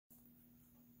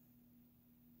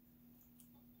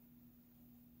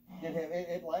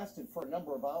It lasted for a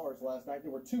number of hours last night.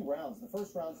 There were two rounds. The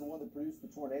first round is the one that produced the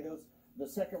tornadoes. The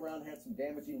second round had some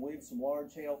damaging winds, some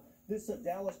large hail. This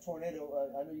Dallas tornado,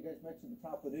 I know you guys mentioned at the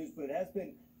top of the news, but it has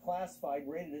been classified,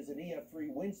 rated as an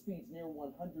EF3, wind speeds near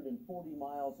 140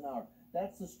 miles an hour.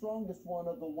 That's the strongest one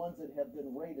of the ones that have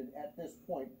been rated at this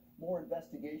point. More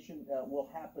investigation will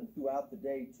happen throughout the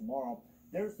day tomorrow.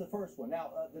 There's the first one.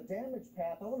 Now, the damage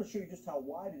path, I want to show you just how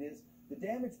wide it is. The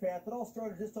damage path, it all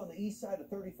started just on the east side of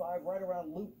 35, right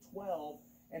around Loop 12.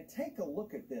 And take a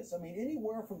look at this. I mean,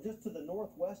 anywhere from just to the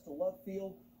northwest of Love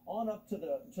Field on up to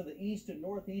the east and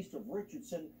northeast of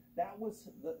Richardson, that was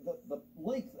the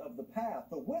length of the path,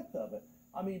 the width of it.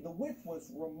 I mean, the width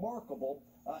was remarkable.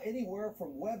 Anywhere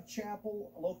from Webb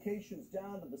Chapel locations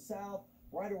down to the south,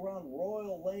 right around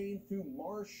Royal Lane through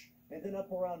Marsh, and then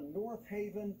up around North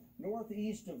Haven,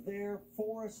 northeast of there,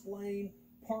 Forest Lane,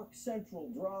 Park Central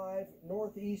Drive,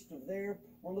 northeast of there.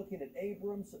 We're looking at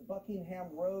Abrams, Buckingham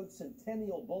Road,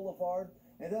 Centennial Boulevard,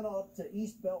 and then up to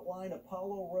East Beltline,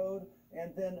 Apollo Road,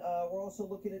 and then we're also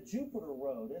looking at Jupiter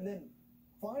Road. And then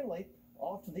finally,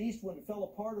 off to the east when it fell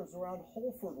apart, it was around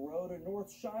Holford Road and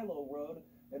North Shiloh Road,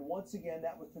 and once again,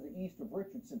 that was to the east of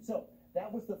Richardson. So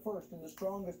that was the first and the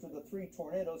strongest of the three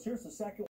tornadoes. Here's the second one.